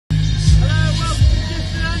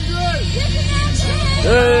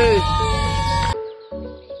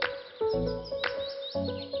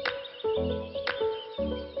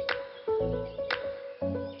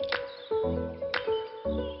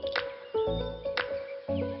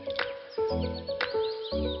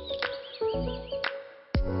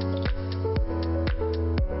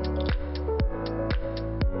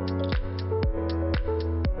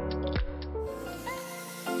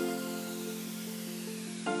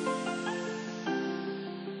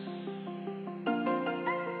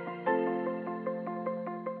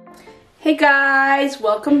Hey guys,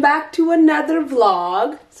 welcome back to another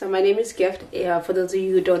vlog. So my name is Gift. For those of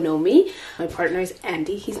you who don't know me, my partner is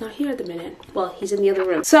Andy. He's not here at the minute. Well, he's in the other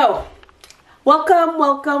room. So, welcome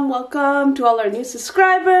to all our new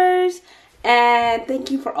subscribers. And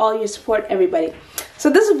thank you for all your support, everybody.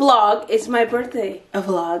 So this vlog is my birthday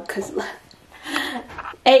vlog. Because,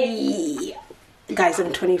 hey, guys,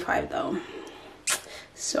 I'm 25 though.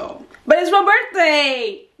 So, but it's my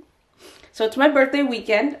birthday. So it's my birthday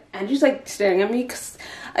weekend. Andrew's like staring at me because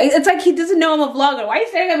it's like he doesn't know I'm a vlogger. Why are you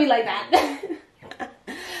staring at me like that?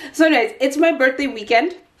 So anyways, it's my birthday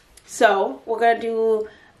weekend. So we're going to do,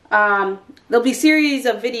 there'll be a series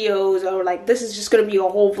of videos, or like this is just going to be a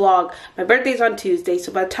whole vlog. My birthday's on Tuesday.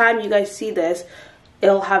 So by the time you guys see this,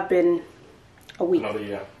 it'll have been a week.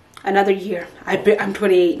 Another year. I'm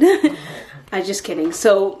 28. I'm just kidding.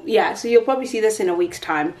 So yeah, so you'll probably see this in a week's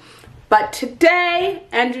time. But today,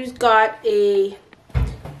 Andrew's got a,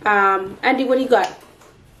 Andy, what do you got?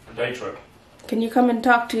 A day trip. Can you come and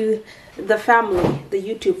talk to the family, the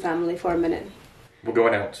YouTube family, for a minute? We're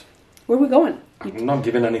going out. Where are we going? I'm not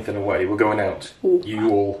giving anything away. We're going out. Ooh. You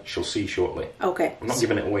all shall see shortly. Okay. I'm not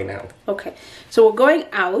giving it away now. Okay. So we're going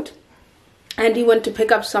out. Andy went to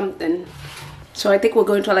pick up something. So I think we're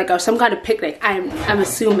going to like some kind of picnic. I'm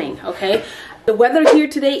assuming, okay? The weather here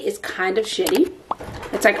today is kind of shitty.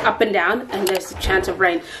 It's like up and down, and there's a chance of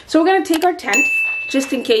rain. So we're gonna take our tent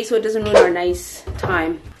just in case, so it doesn't ruin our nice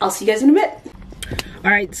time. I'll see you guys in a bit.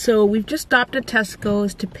 All right, so we've just stopped at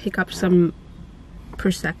Tesco's to pick up some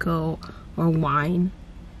Prosecco or wine,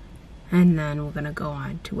 and then we're gonna go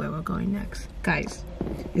on to where we're going next. Guys,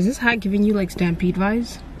 is this hat giving you like Stampede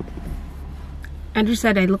vibes? Andrew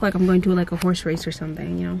said I look like I'm going to like a horse race or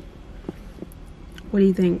something, you know? What do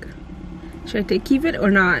you think? Should I keep it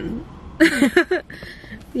or not?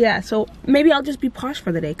 Yeah, so maybe I'll just be posh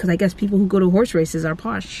for the day, because I guess people who go to horse races are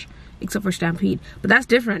posh, except for Stampede. But that's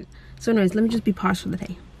different. So anyways, let me just be posh for the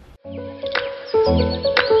day.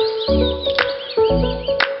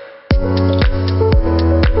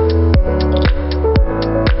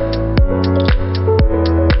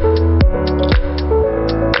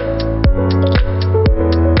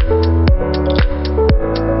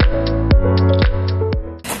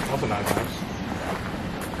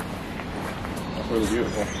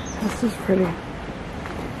 Beautiful. This is pretty.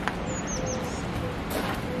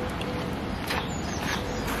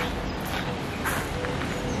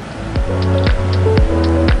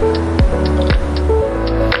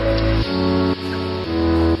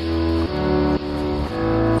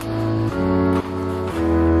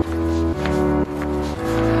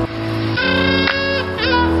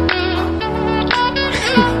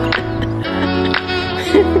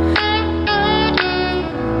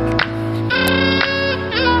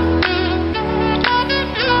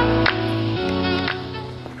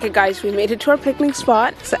 Okay guys, we made it to our picnic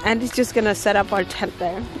spot. So Andy's just gonna set up our tent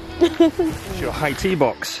there. It's your high tea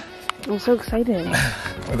box. I'm so excited.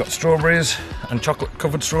 We've got strawberries and chocolate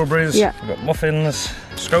covered strawberries. Yeah. We've got muffins,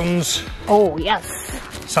 scones. Oh yes.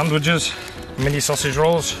 Sandwiches, mini sausage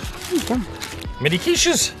rolls. Yeah. Mini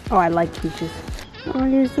quiches. Oh, I like quiches. Oh,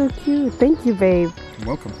 you're so cute. Thank you, babe. You're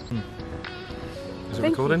welcome. Is it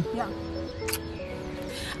recording? Yeah.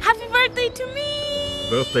 Happy birthday to me!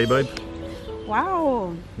 Birthday, babe.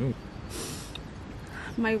 Wow. Ooh.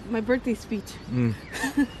 My birthday speech.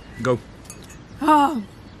 Go. Oh,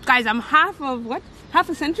 guys, I'm half of what? Half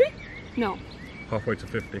a century? No. Halfway to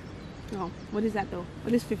 50. No. What is that though?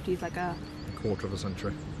 What is 50? It's like a quarter of a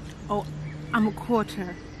century. Oh, I'm a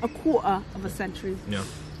quarter of a century. Yeah.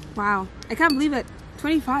 Wow. I can't believe it.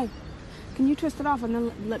 25. Can you twist it off and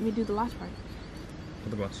then let me do the last part? For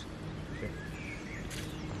the glass.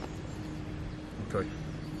 Okay.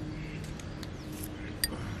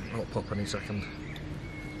 I'll pop any second.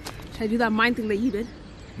 Should I do that mind thing that you did?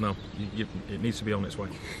 No, it needs to be on its way.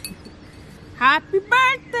 Happy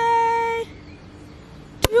birthday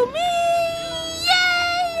to me!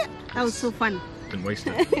 Yay! That was so fun. Didn't waste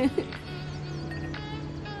it.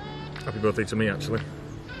 Happy birthday to me, actually.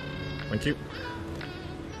 Thank you.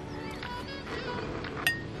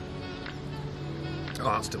 Oh,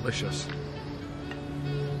 that's delicious.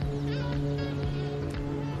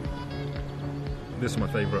 This is my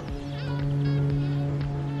favourite.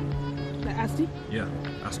 The Asti? Yeah,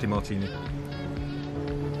 Asti Martini.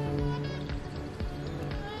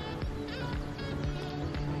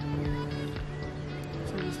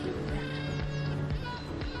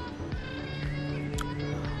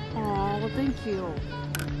 Oh, well, thank you.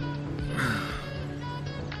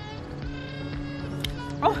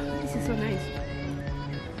 Oh, this is so nice.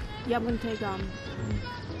 Yeah, I'm gonna take So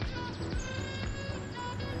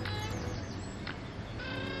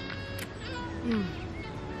Yeah.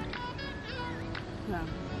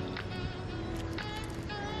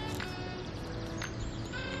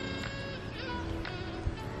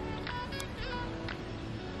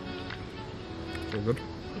 It's all good.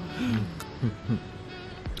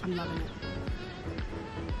 I'm loving it.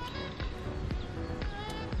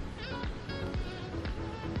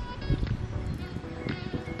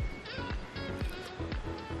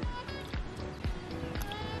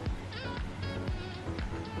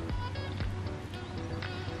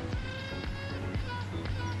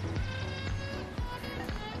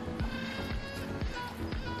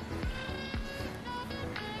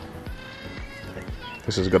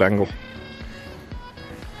 This is a good angle.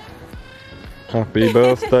 Happy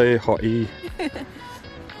birthday, hottie.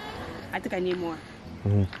 I think I need more.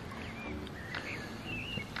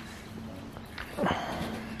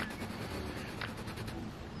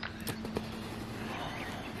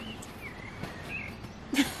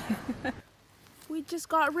 We just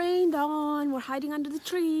got rained on. We're hiding under the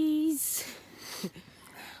trees.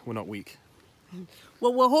 We're not weak.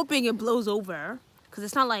 Well, we're hoping it blows over because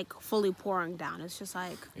it's not like fully pouring down. It's just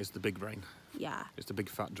like... It's the big rain. Yeah. It's the big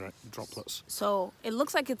fat droplets. So it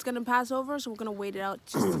looks like it's going to pass over, so we're going to wait it out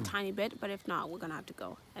just a tiny bit. But if not, we're going to have to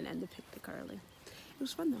go and end the picnic early. It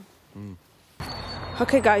was fun though.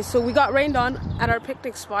 Okay guys, so we got rained on at our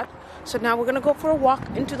picnic spot. So now we're going to go for a walk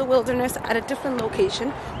into the wilderness at a different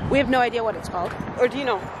location. We have no idea what it's called. Or do you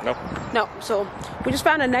know? No. No. So we just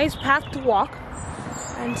found a nice path to walk.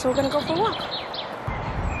 And so we're going to go for a walk.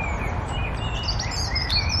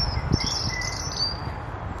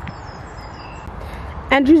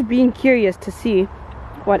 Andrew's being curious to see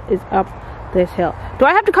what is up this hill. Do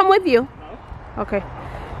I have to come with you? No. Okay.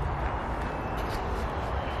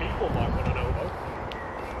 People might want to know though.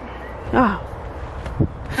 Oh.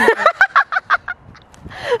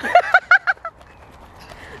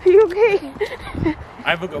 Are you okay? I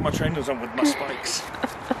haven't got my trainers on with my spikes.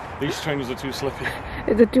 These trainers are too slippy.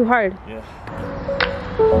 Is it too hard? Yeah.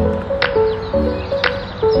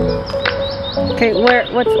 Okay, where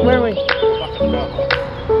are we? Back in the car.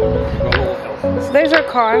 Got a little hill. So there's our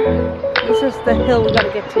car. This is the hill we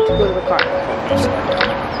gotta get to go to the car.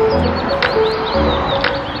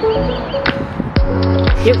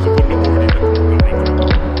 Yep.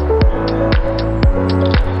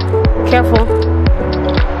 Careful.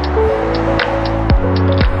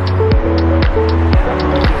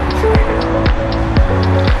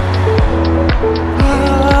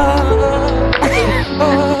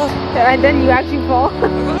 And then you actually fall.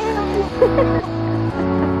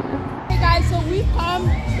 Hey guys, so we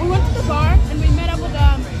went to the bar and we met up with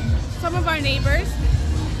some of our neighbors,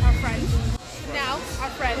 our friends.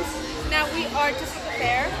 Now we are just at the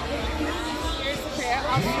fair. Here's the fair.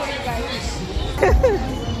 I'll show you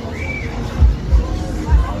guys.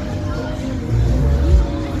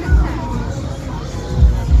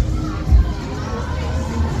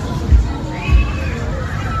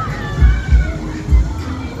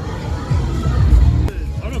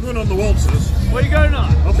 On the waltzers. Where are you going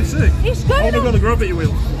on? I'll be sick. He's going on the gravity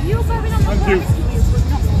wheel. You're going on the Thank you.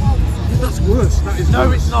 That's worse. That is No,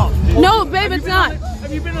 worse. it's not. No, babe, it's not.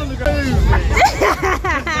 Have you been on the gravity?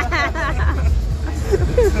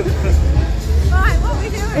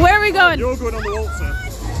 Where are we going? You're going on the waltzer.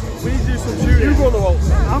 We need to do some shooting. You go on the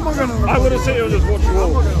waltzer. I'm not going on the I'm going to sit here and just watch you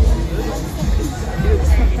walk.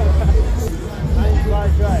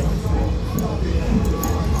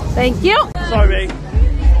 Thank you. Sorry.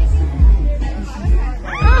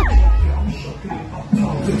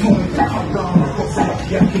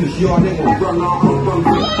 I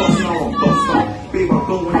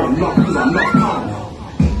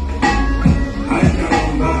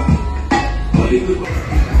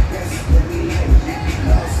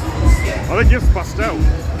think you've passed out.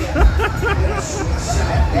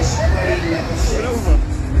 Get over.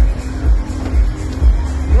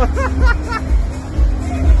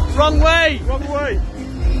 Wrong way! Wrong way.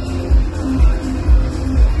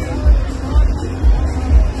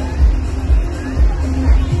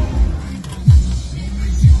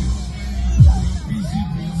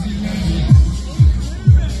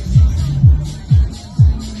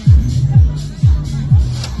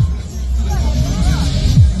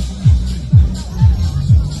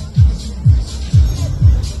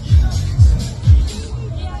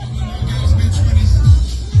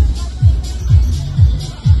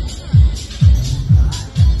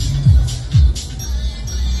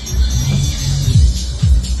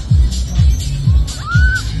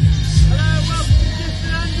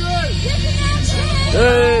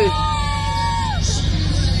 Hey!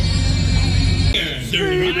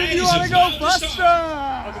 You want to go faster?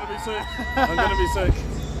 I'm gonna be sick. I'm gonna be sick.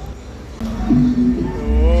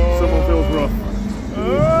 Someone feels rough.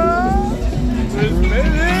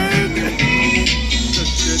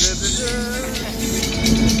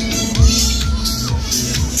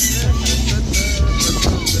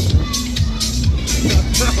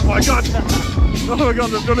 Oh my god! Oh my god,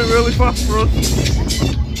 they've done it really fast for us.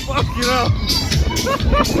 Fucking hell!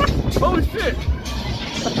 Holy shit!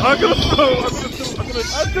 I'm gonna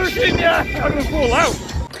fall out!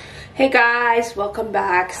 Hey guys, welcome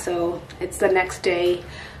back. So it's the next day.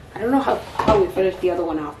 I don't know how we finished the other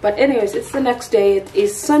one off, but anyways, it's the next day. It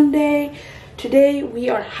is Sunday. Today we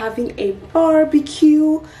are having a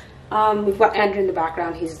barbecue. We've got Andrew in the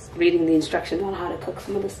background. He's reading the instructions on how to cook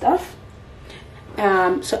some of the stuff.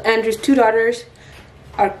 So Andrew's two daughters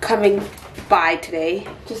are coming by today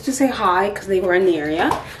just to say hi because they were in the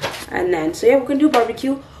area. And then, so yeah, we're gonna do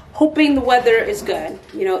barbecue, hoping the weather is good.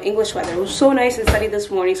 You know, English weather. It was so nice and sunny this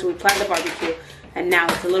morning, so we planned the barbecue. And now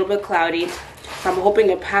it's a little bit cloudy. So I'm hoping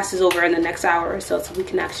it passes over in the next hour or so we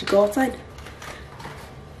can actually go outside.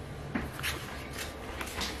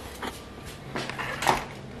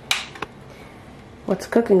 What's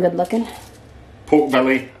cooking good looking? Pork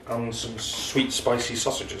belly and some sweet spicy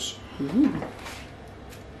sausages. Mm.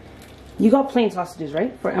 You got plain sausages,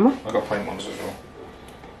 right, for Emma? I got plain ones as well.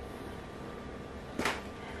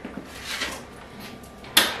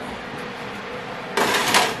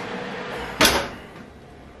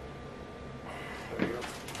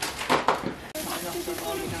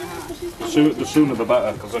 The sooner the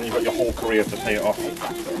better, because then you've got your whole career to pay it off.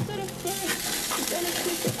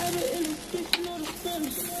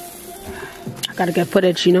 I gotta get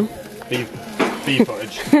footage, you know? B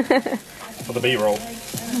footage. For the B-roll.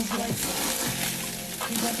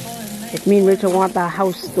 If me and Rachel want that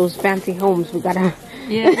house, those fancy homes, we gotta...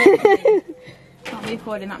 Yeah. Can't be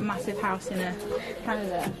affording that massive house in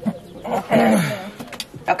Canada.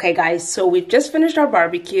 Okay guys, so we just finished our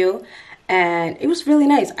barbecue and it was really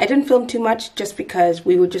nice. I didn't film too much just because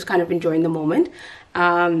we were just kind of enjoying the moment.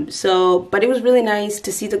 But it was really nice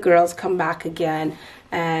to see the girls come back again,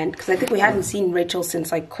 and because I think we hadn't seen Rachel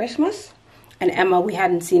since like Christmas, and Emma, we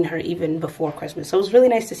hadn't seen her even before Christmas, so it was really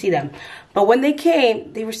nice to see them. But when they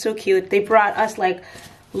came, they were so cute. They brought us like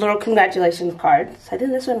little congratulations cards. I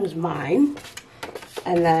think this one was mine,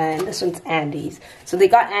 and then this one's Andy's. So they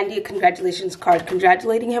got Andy a congratulations card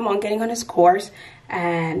congratulating him on getting on his course,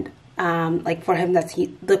 and like for him, that's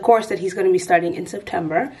the course that he's going to be starting in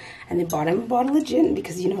September. And they bought him a bottle of gin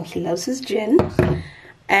because, you know, he loves his gin.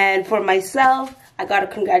 And for myself, I got a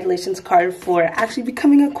congratulations card for actually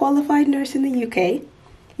becoming a qualified nurse in the UK.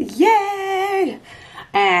 Yay!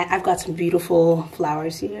 And I've got some beautiful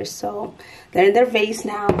flowers here, so they're in their vase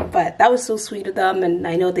now. But that was so sweet of them, and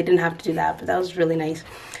I know they didn't have to do that, but that was really nice.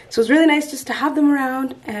 So it's really nice just to have them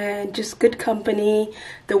around and just good company.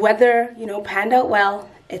 The weather, you know, panned out well.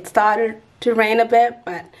 It started to rain a bit,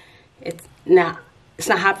 but it's not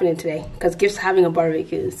happening today because Gift's having a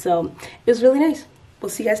barbecue. So it was really nice. We'll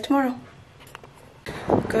see you guys tomorrow.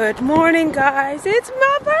 Good morning, guys. It's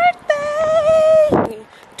my birthday!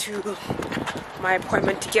 To my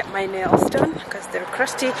appointment to get my nails done because they're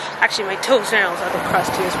crusty. Actually, my toenails are the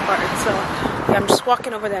crustiest part. So yeah, I'm just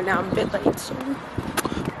walking over there now. I'm a bit late, so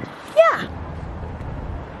yeah.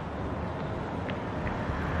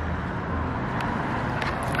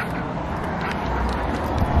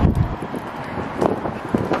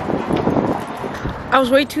 I was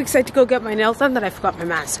way too excited to go get my nails done that I forgot my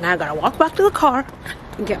mask. Now I gotta walk back to the car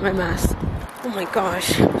and get my mask. Oh my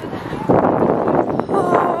gosh.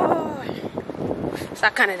 Oh. It's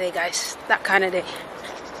that kind of day, guys. That kind of day.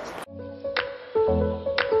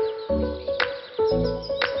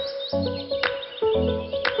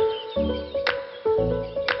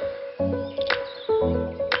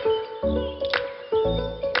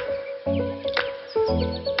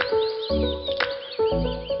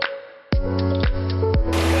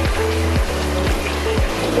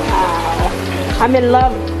 I'm in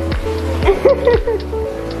love.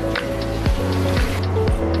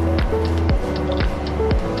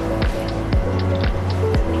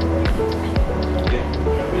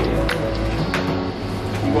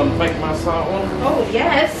 You want to make my side one? Oh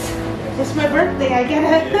yes. It's my birthday, I get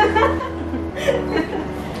it.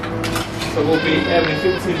 So we'll be every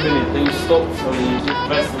 15 minutes, they will stop, so you just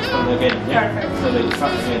press and start again, yeah? Perfect. So they will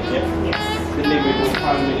start again, yeah? Yes. Then maybe go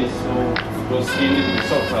 5 minutes, so we'll see a little bit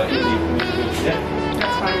softer, easy for me to do, yeah?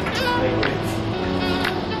 That's fine. Thank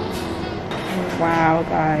you. Wow,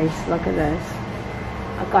 guys, look at this.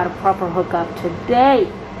 I got a proper hookup today.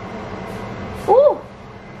 Ooh.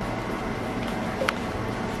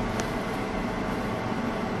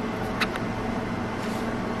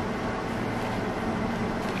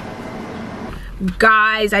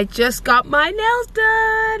 Guys, I just got my nails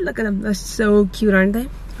done. Look at them. They're so cute, aren't they?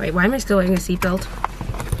 Wait, why am I still wearing a seatbelt?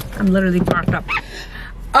 I'm literally parked up.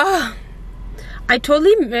 I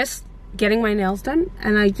totally missed getting my nails done.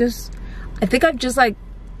 And I think I've just like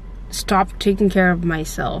stopped taking care of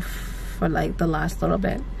myself for like the last little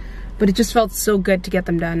bit. But it just felt so good to get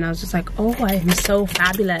them done. I was just like, oh, I am so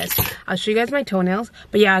fabulous. I'll show you guys my toenails.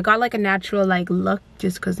 But yeah, I got like a natural like look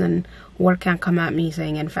just because then work can't come at me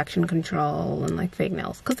saying infection control and like fake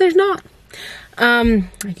nails. Because there's not.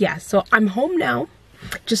 Yeah, so I'm home now.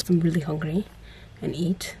 Just I'm really hungry and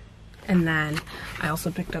eat. And then I also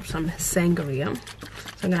picked up some sangria.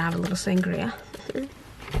 So I'm going to have a little sangria.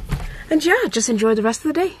 And yeah, just enjoy the rest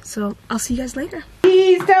of the day. So I'll see you guys later.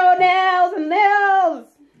 These toenails and nails.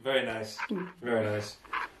 Very nice. Very nice.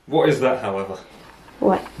 What is that, however?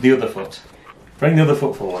 What? The other foot. Bring the other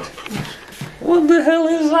foot forward. What the hell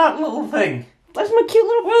is that little thing? That's my cute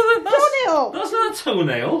little toenail. That's not a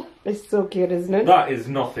toenail. It's so cute, isn't it? That is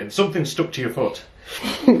nothing. Something stuck to your foot.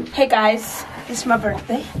 Hey guys, it's my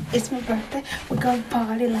birthday. It's my birthday. We're going to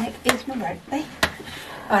party like it's my birthday.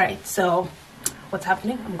 Alright, so what's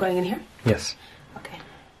happening? I'm going in here? Yes. Okay.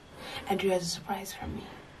 Andrew has a surprise for me.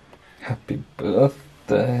 Happy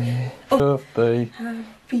birthday. Birthday.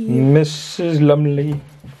 Happy Mrs. Lumley.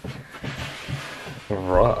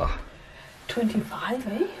 Rah. 25,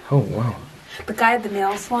 eh? Oh, wow. The guy at the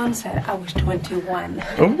nail salon said I was 21.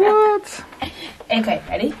 What? Okay,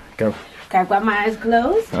 ready? Go. Okay, I've got my eyes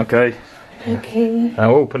closed. Okay. Okay.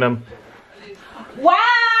 I'll open them. Wow!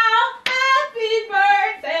 Happy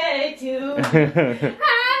birthday to me.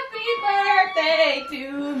 Happy birthday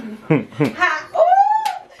to me.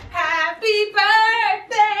 Happy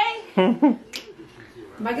birthday.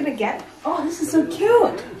 Am I gonna get it? Oh, this is so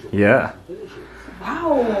cute. Yeah.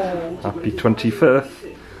 Wow. Happy 25th.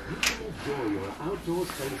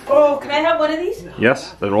 Oh, can I have one of these?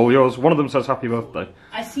 Yes, they're all yours. One of them says happy birthday.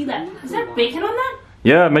 I see that. Is there bacon on that?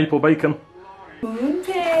 Yeah, maple bacon. Moon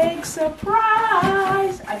pig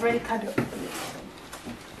surprise. I've already cut it.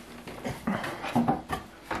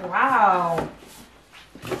 Wow.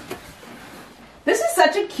 This is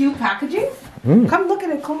such a cute packaging. Come look at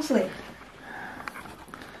it closely.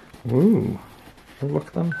 Ooh. Look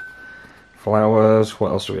at them. Flowers.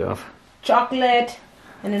 What else do we have? Chocolate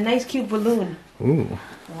and a nice cute balloon. Ooh.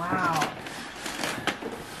 Wow.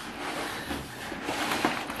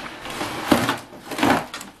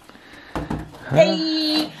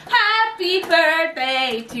 Hey, happy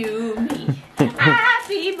birthday to me.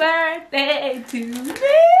 Happy birthday to me.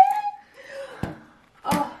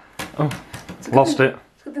 Oh. Oh, lost it.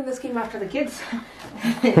 It's a good thing this came after the kids.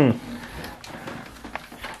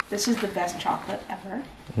 This is the best chocolate ever.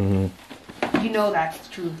 You know that's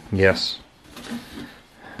true. Yes.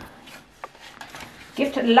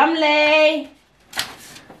 Gift to Lumley.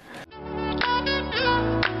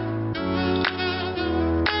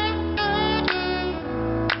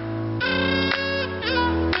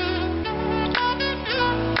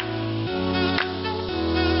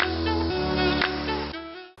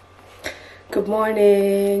 Good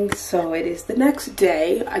morning. So it is the next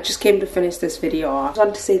day. I just came to finish this video off. I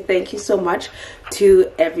wanted to say thank you so much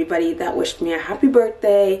to everybody that wished me a happy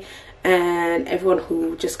birthday and everyone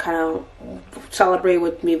who just kind of celebrated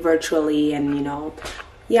with me virtually, and you know,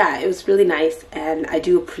 yeah, it was really nice and I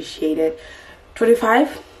do appreciate it.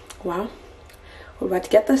 25, wow, we're about to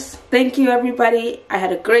get this. Thank you everybody. I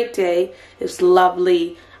had a great day. It was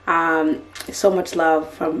lovely. So much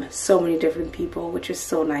love from so many different people, which is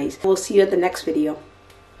so nice. We'll see you at the next video.